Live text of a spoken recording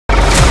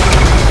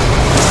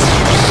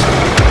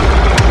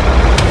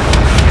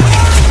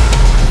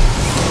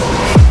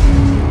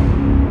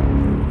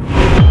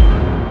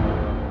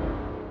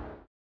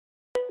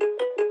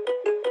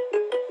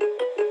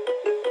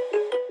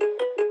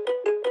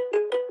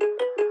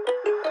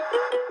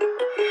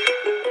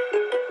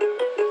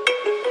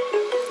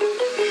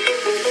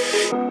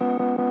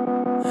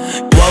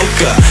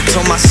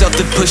told myself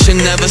to push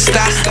and never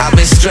stop. I've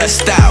been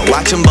stressed out,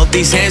 watching both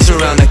these hands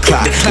around the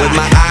clock, with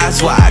my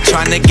eyes wide,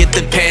 trying to get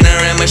the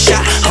panorama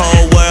shot.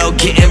 Whole world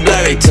getting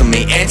blurry to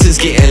me, answers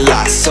getting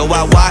lost. So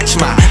I watch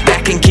my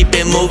back and keep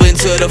it moving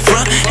to the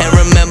front, and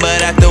remember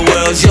that the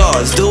world's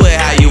yours, do it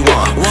how you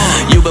want.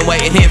 You've been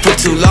waiting here for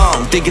too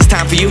long, think it's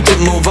time for you to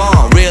move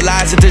on.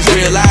 Realize that there's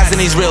real lies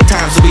in these real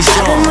times to be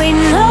strong. I've been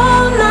waiting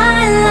all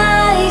my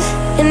life,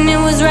 and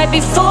it was right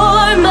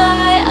before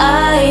my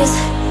eyes,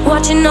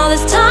 watching all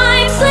this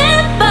time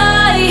slip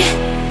by.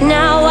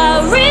 Now I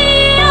realize,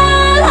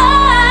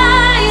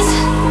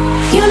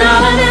 you know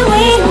I've been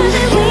waiting,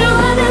 you know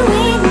I've been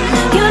waiting,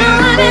 you know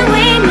I've been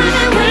waiting,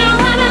 you know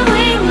I've been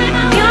waiting,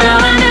 you know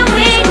I've been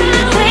waiting,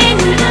 waiting,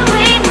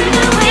 waiting,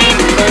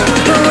 waiting.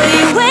 But will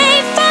you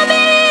wait for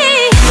me?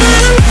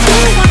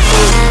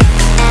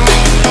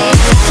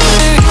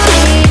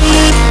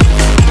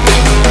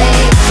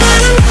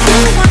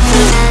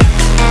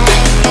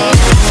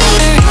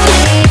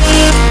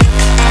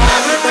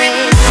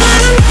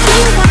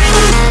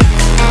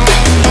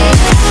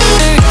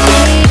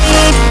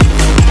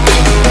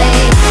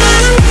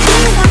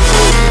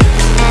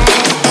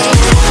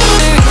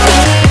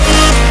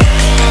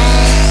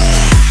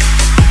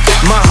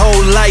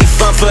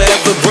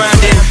 Forever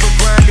grinding,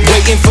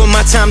 waiting for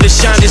my time to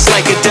shine just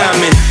like a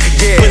diamond.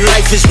 When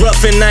life is rough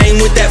and I ain't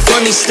with that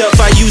funny stuff,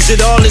 I use it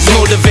all as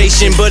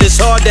motivation, but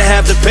it's hard to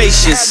have the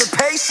patience.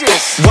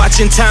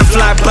 Watching time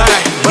fly by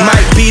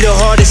might be the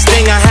hardest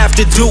thing I have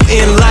to do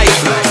in life.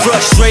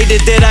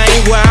 Frustrated that I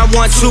ain't where I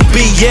want to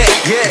be yet,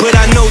 but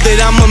I know that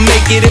I'ma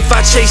make it if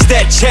I chase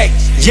that check.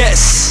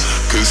 Yes.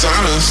 Cause I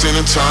done seen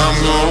the time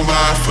go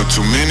by for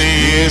too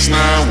many years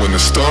now, when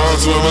the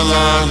stars were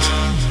aligned.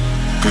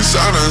 Cause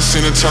I done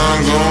seen the time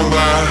go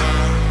by.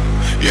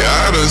 Yeah,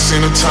 I done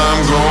seen the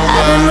time go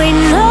by. I've been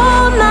waiting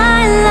all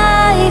my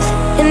life,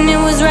 and it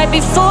was right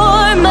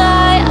before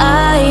my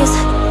eyes,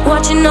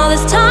 watching all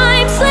this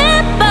time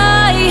slip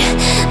by.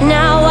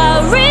 Now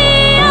I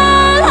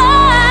realize,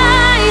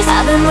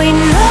 I've been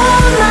waiting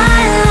all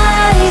my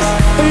life,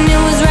 and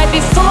it was right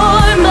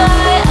before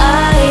my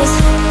eyes,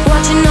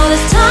 watching all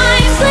this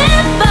time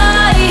slip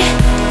by.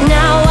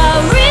 Now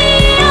I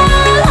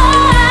realize,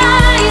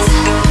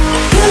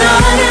 you know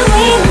I've been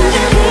waiting,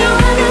 you know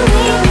I've been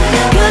waiting,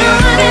 you know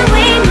I've been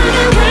waiting,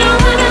 you know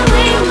I've been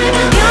waiting,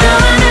 you know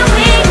I've been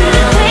waiting,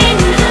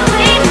 waiting,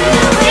 waiting,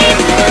 waiting.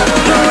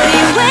 But will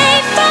you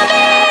wait for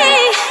me?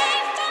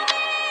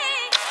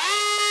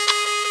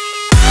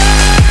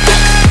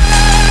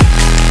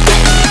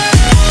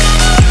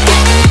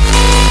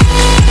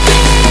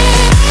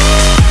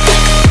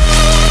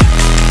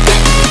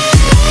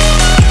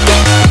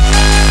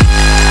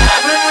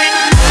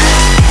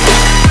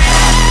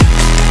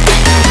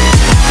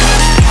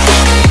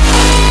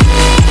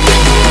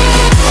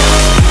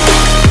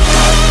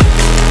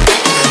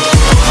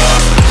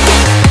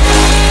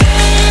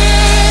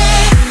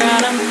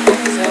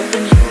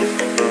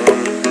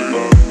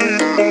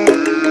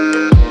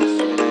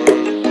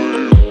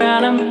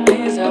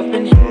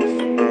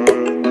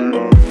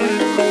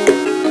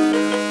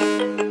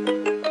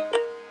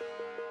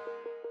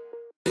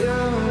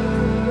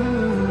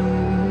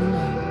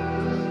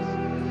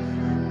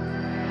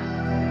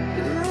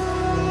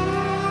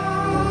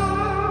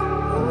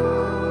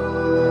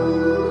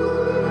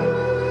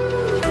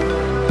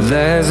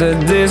 There's a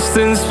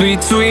distance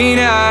between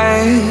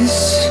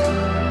us,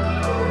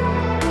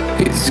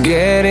 it's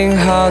getting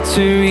hard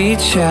to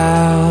reach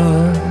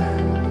out.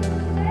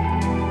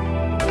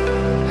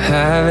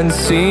 Haven't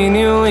seen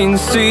you in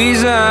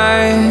seasons,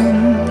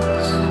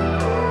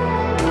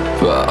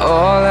 but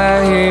all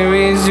I hear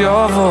is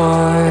your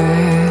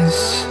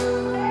voice.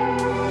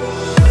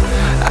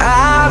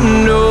 I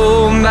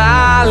know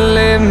my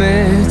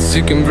limits,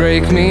 you can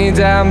break me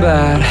down,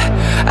 but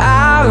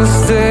I'll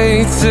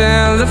stay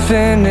till the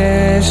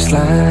finish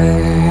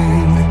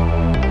line.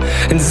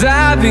 And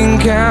I've been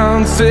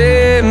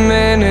counting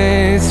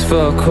minutes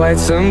for quite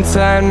some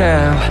time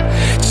now,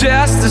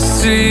 just to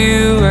see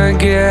you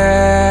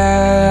again.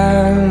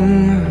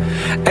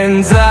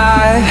 And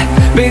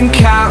I've been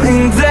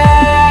counting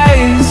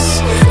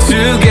days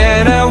to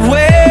get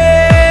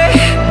away,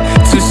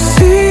 to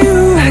see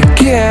you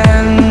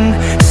again,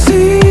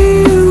 see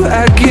you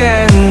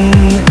again.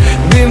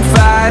 Been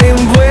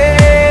fighting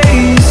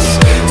ways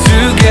to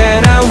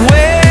get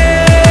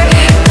away,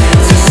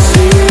 to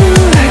see you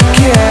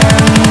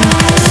again,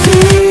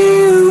 see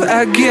you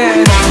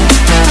again.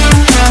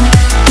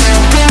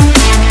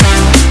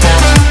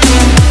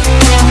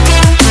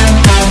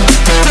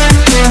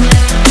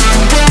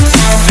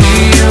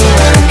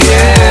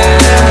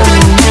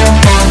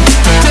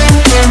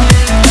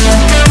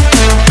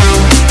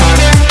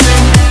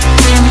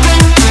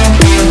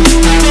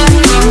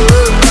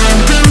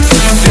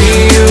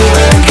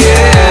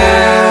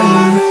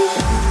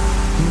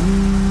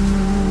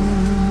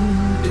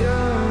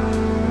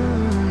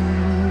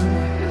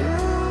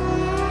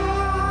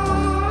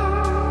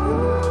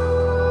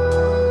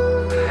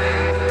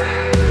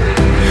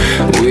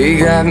 We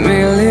got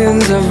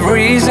millions of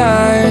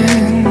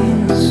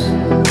reasons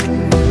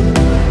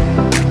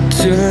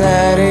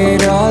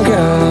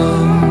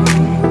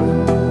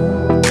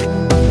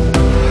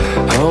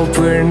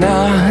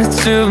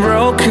hearts are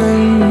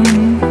broken.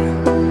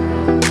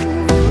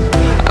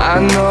 I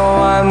know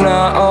I'm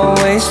not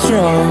always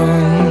strong,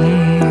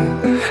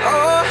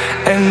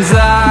 and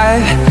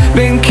I've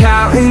been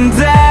counting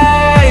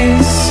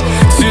days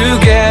to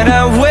get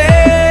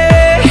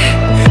away,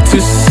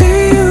 to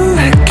see you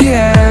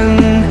again,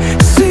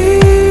 see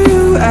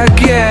you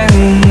again.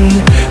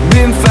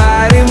 Been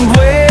fighting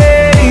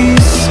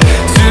ways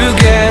to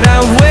get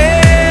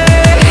away,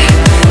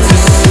 to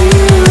see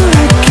you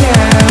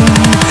again,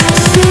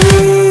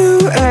 see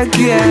you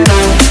again.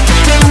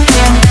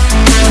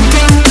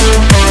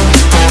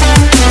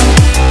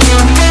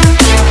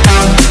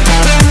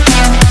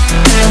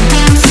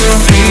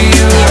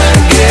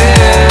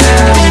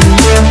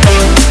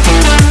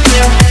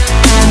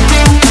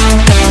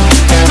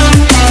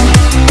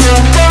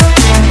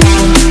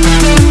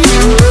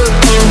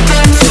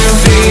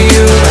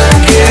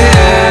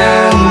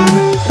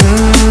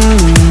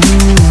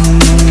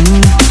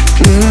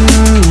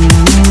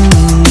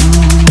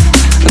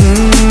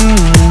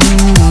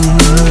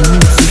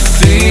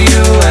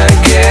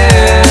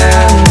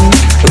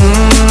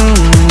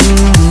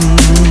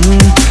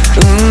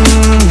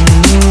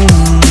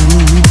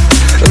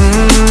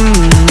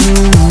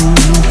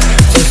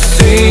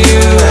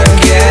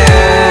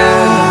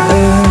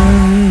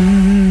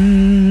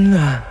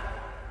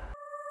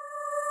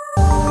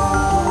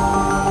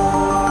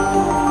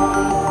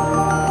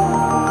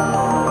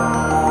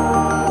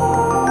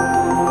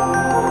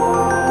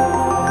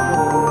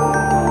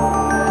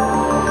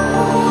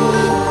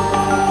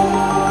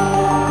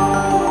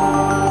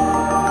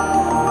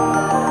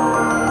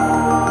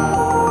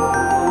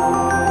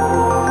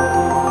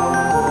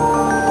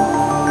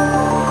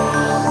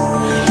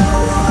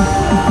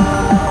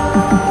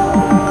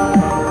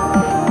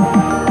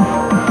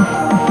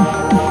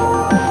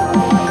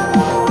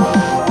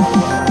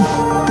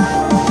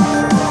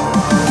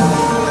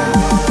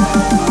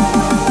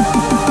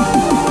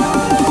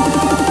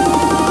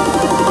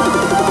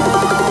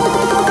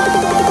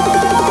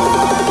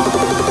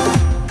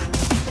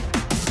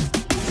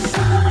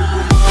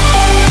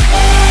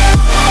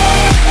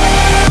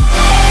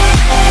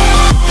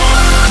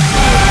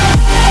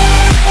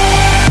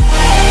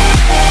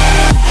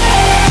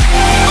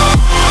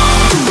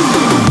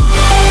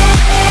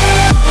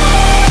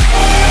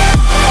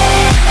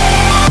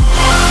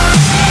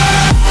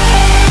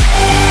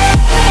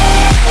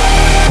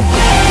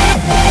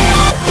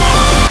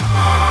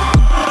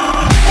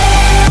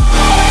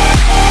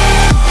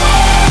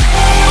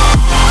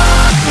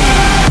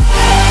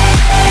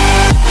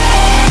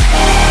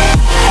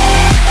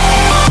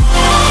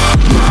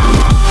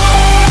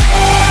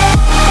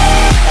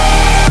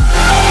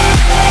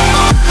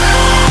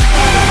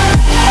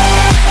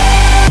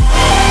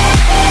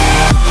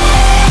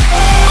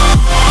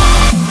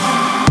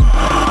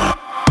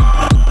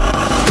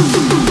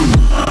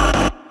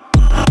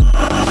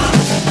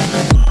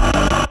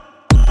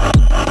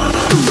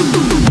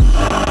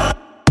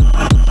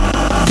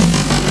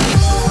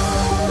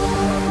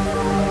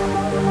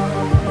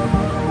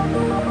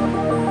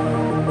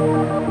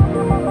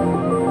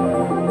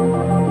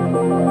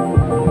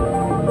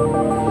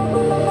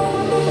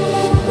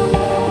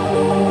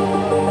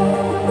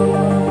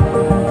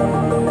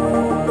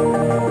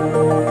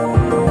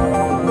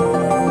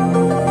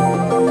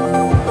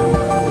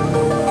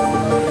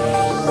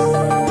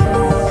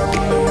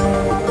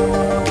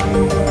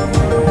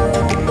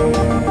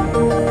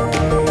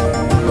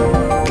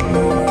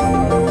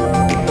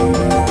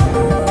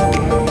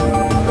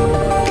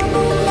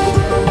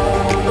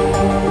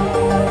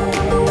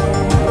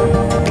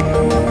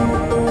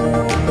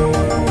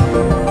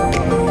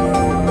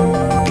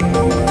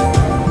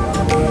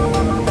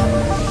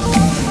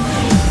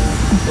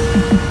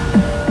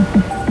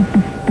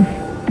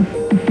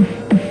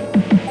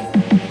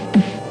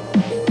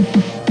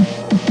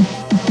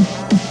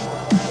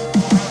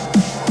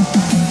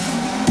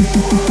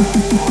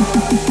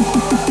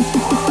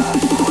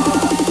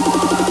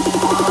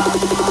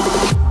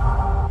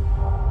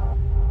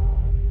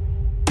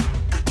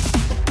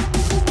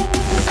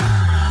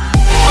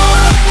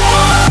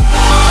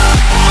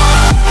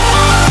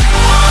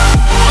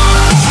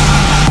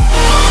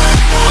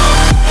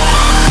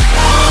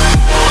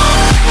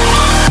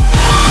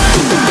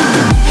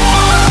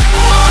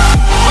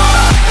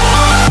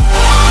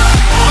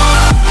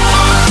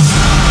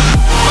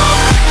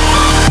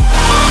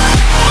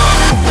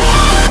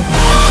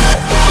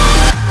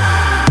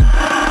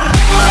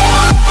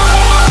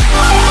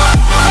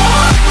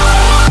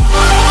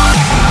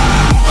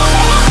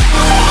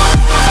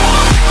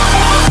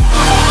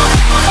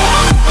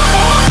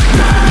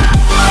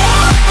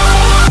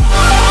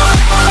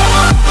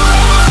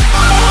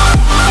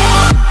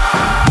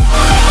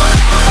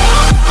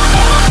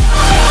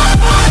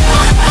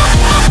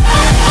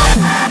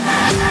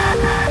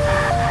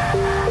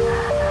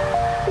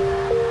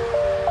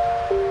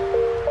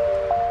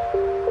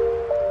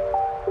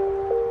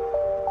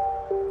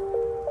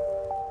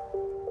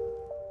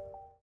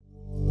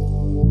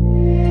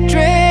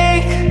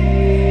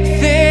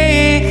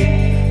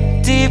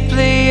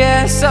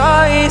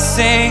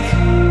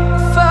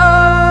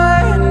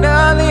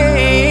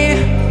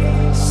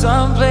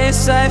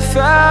 place I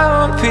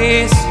found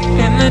peace.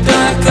 In the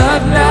dark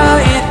of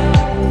night,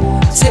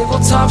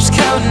 tabletops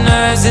counting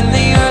eyes in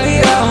the early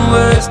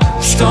hours.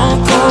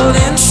 Stone cold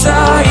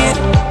inside,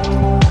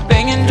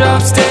 banging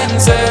drops,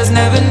 dancers,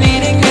 never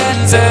needing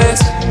answers.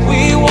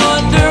 We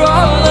wander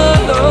all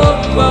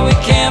alone, but we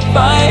can't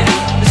find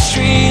the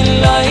street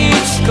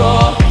lights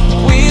go.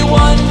 We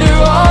wander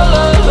all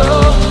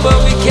alone, but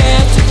we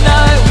can't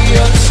deny we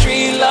are the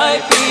street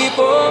light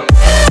people.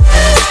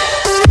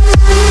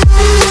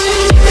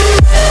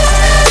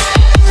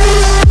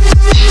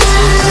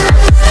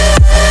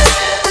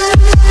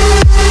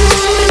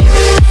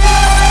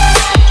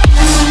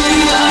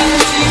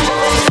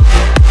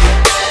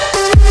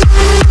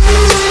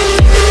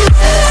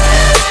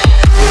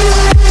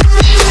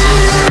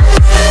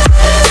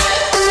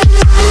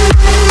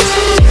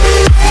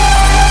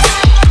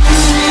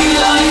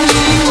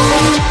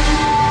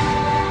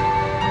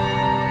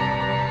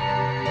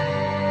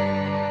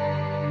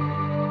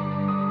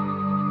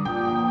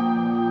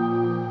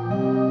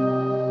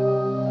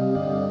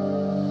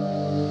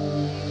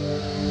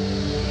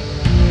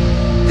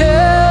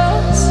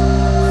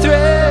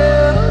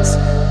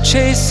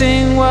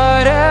 Chasing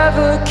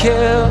whatever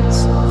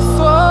kills.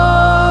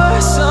 For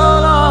so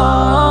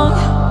long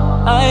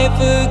I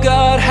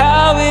forgot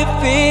how it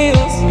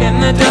feels.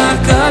 In the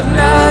dark of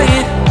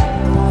night,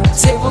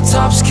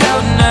 tabletops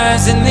counting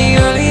eyes in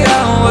the early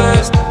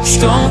hours.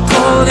 Stone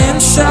cold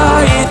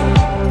inside,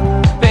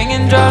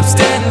 banging drops,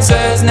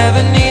 dancers,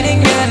 never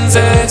needing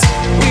answers.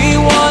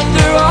 We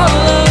wander all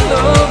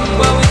alone,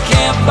 but we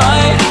can't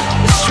find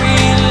the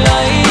street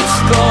lights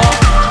go.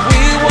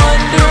 We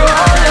wander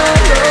all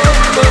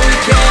alone, but we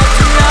can't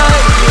deny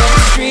we are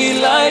the street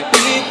light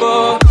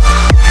people.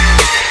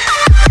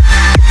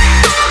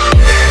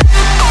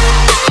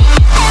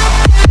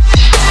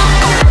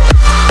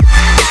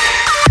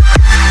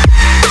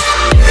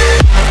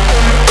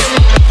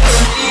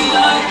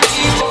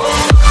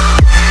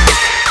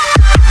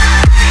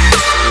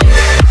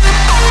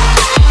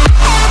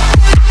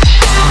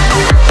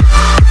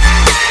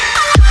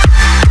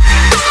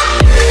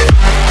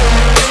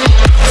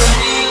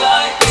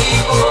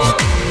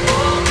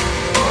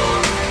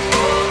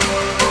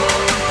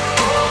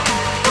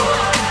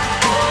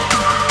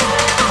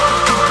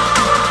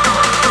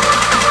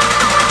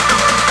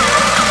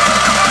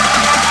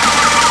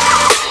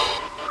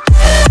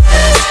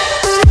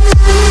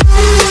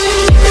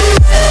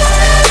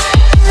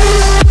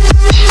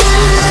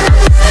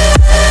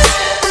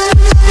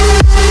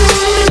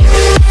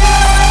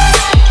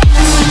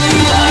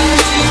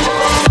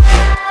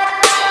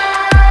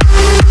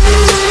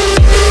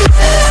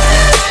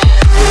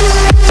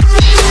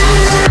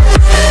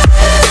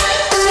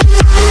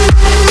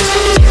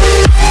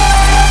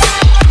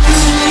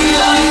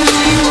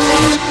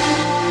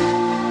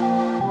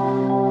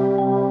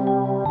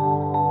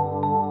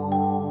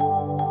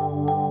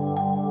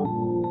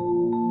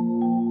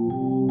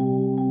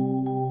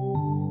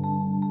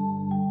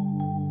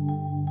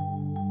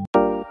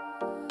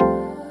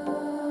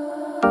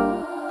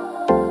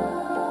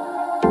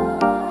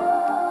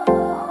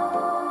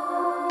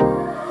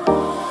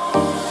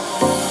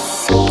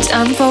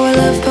 Time for a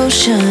love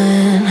potion,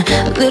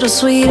 a little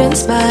sweet and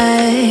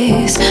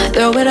spice.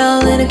 Throw it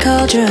all in a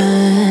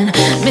cauldron,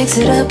 mix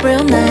it up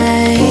real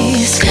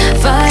nice.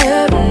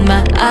 Fire in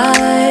my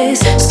eyes,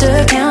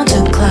 stir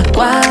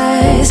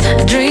counterclockwise.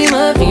 I dream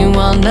of you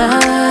all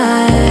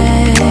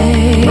night.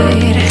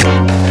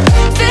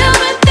 Feel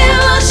with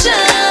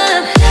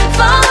devotion,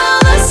 follow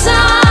the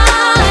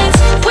signs.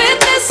 With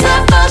this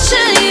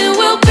devotion, you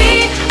will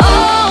be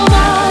all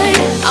mine.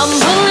 I'm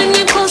pulling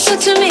you closer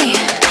to me.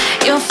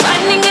 You're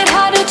finding it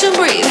harder to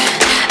breathe.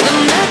 The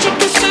magic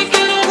is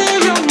taking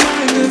over your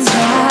mind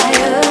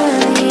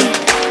entirely.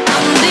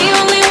 I'm the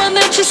only one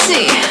that you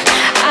see.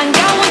 I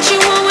got what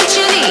you want, what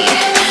you need.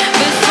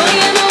 Before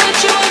you know it,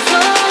 you are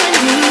falling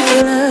deep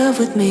in love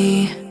with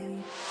me.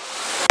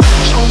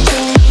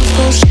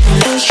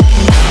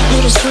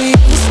 Little sweet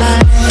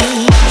spice.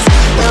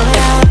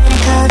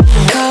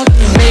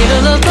 Made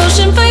a love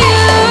potion for you.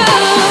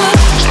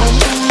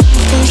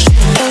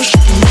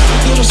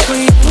 Little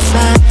sweet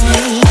spice.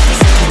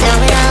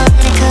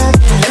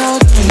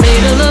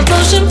 Made a love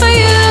potion for you.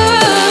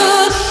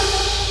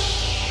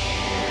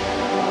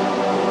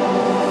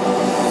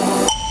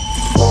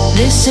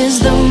 This is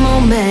the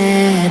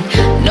moment,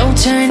 no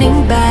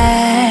turning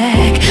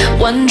back.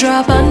 One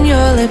drop on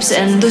your lips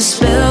and the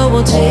spell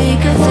will take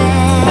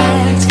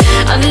effect.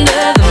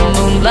 Under the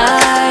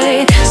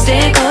moonlight,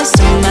 stay close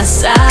to my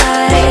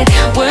side.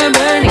 We're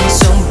burning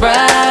so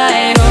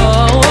bright.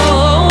 Oh, oh,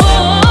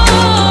 oh,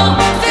 oh.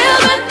 Feel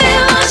the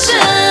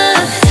devotion,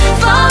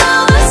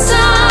 follow the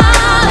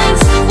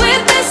signs.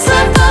 With this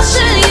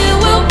devotion, you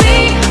will be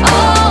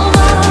all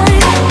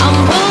mine. I'm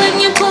pulling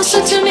you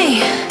closer to me.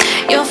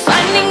 You're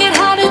finding it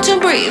harder to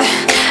breathe.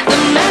 The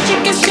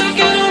magic is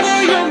taking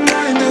over your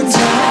mind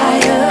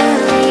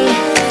entirely.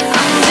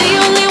 I'm the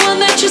only one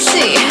that you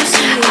see.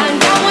 I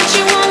got what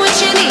you want, what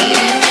you need.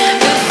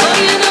 Before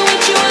you know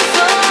it, you are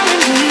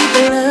falling deep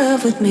in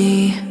love with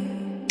me.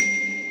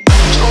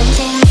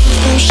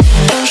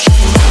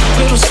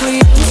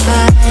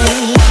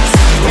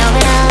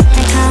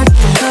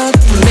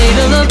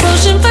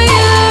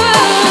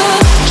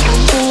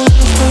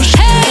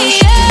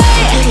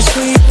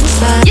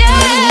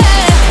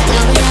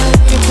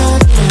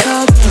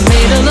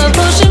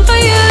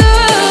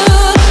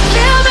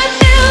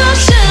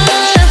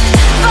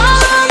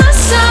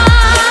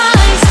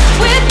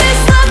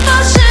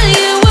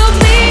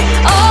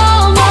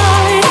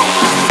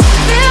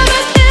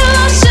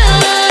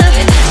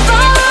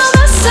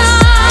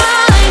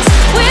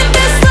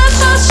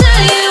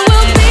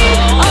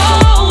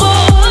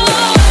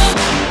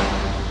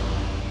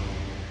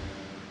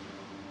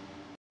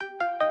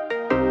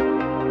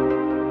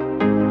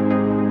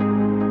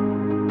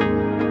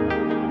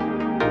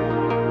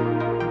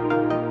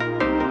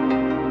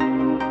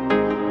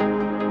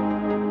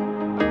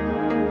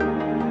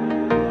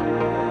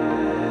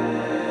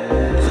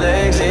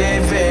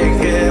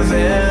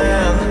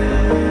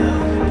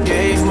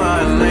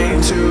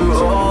 to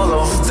all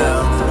of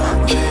them.